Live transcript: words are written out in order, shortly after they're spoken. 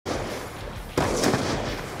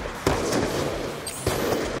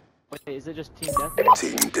Wait, is it just team deathmatch?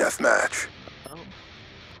 Team deathmatch. Oh.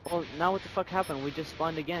 Well, now what the fuck happened? We just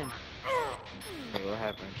spawned again. Wait, what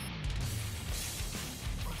happened?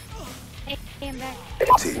 Hey, I'm back.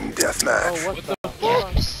 Team deathmatch. Oh, what the fuck?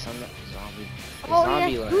 Yes! I'm not zombie. Oh,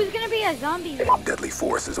 Zombie yes. land. Who's gonna be a zombie? Deadly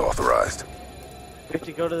force is authorized. We have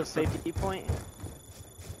to go to the safety point.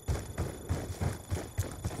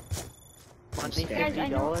 Money Guys, I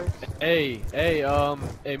know. $50.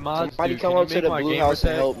 Hey, mods, Somebody dude, come can you up to make the my blue gamer house and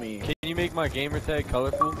tag? help me. Can you make my gamer tag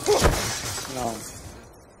colorful? No.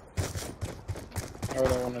 I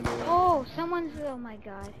don't want to do it. Oh, someone's. Oh my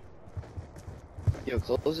god. Yo,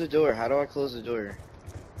 close the door. How do I close the door?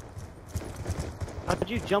 How did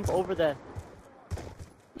you jump over that?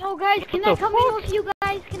 No, guys, can What I the come in with you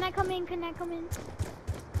guys? Can I come in? Can I come in?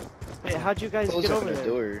 Wait, how'd you guys Close get open over the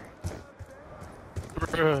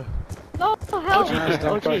there? door. No, help! Ask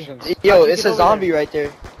them OG. questions. Yo, How'd you it's get a over zombie right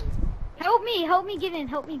there. Help me get in,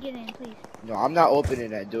 please. No, I'm not opening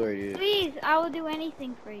that door, dude. Please, I will do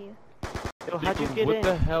anything for you. Yo, how'd you get What in?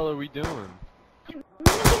 the hell are we doing? Let me get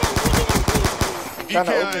in, please. I'm trying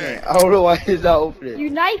to open it. I don't know why he's not opening You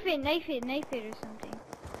it. knife it or something.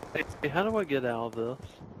 Hey, how do I get out of this?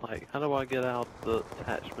 Like, how do I get out the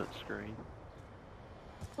attachment screen?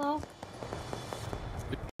 Well,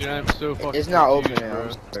 Dude, I'm so fucking It's not confused, opening. bro.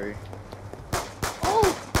 I'm sorry.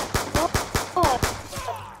 oh,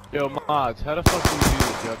 Yo, mods, how the fuck do we do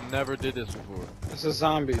this? Yo, I've never did this before. This is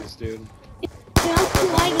zombies, dude.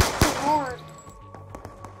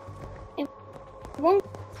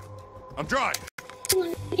 I'm dry.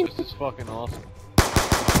 This is fucking awesome.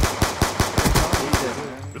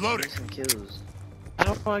 Reloading. Some kills.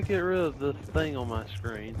 How do I get rid of this thing on my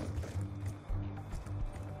screen?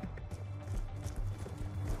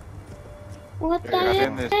 what the I'm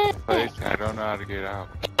in heck? this place and I don't know how to get out.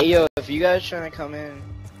 Hey, yo, if you guys trying to come in,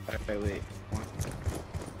 alright, wait.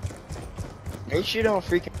 Make sure you don't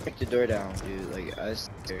freaking kick the door down, dude. Like, I was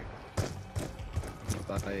scared.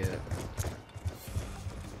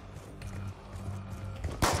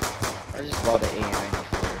 I just bought the AM94.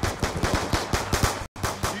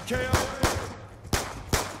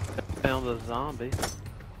 Found a zombie.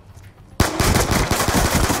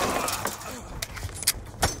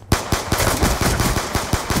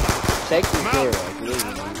 Take the door, like,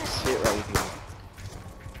 literally, sit right here.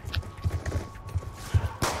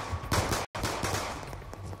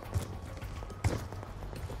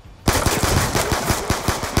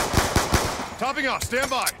 Topping off. Stand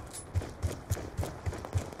by.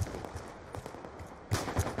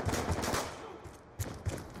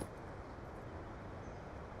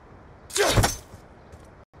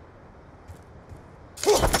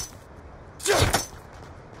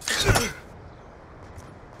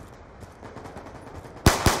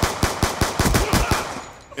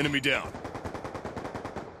 Enemy down.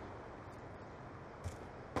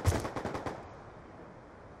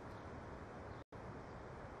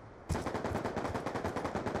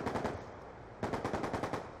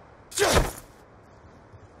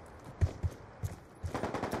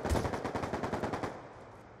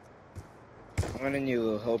 I'm gonna need a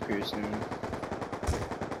little help here soon.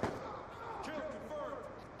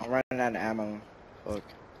 I'm running out of ammo. Fuck.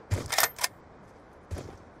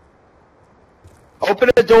 Open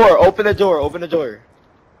the door! Open the door! Open the door!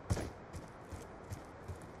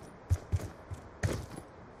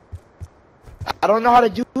 I don't know how to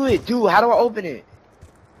do it, dude. How do I open it?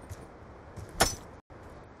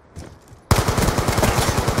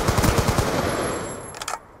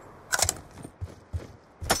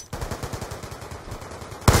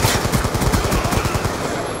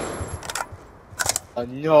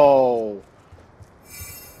 No.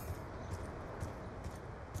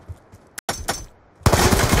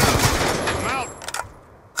 I'm out.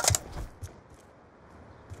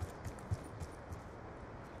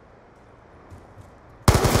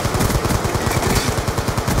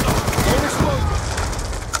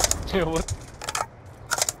 Yo, what?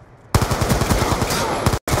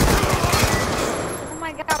 Oh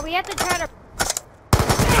my god, we have to try to.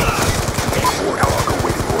 Warthog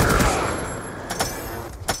awaiting orders.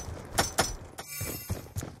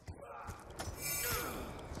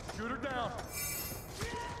 Shoot her down.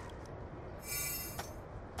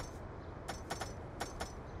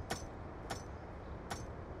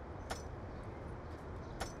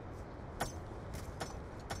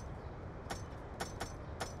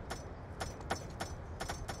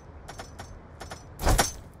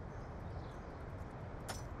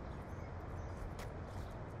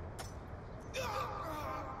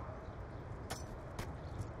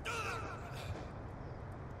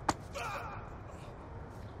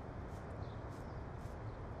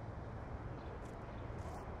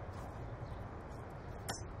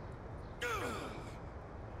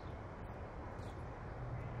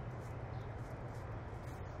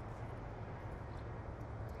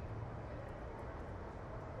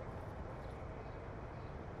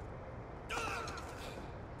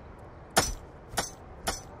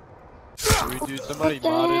 Sweet dude, somebody What the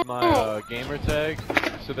modded my heck? gamer tag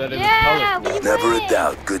so that it Yeah, was colorful. we Never win. a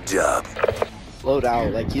doubt. Good job. Load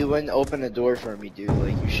out. Like, you wouldn't open the door for me, dude.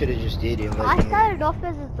 Like, you should have just did it. I Like, man. started off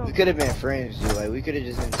as a We zombie. could have been friends, dude. Like, we could have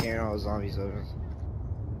just been tearing all the zombies over.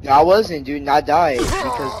 No, I wasn't, dude. And I died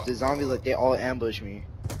because the zombies, like, they all ambushed me.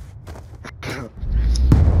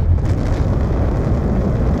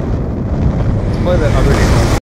 Play that other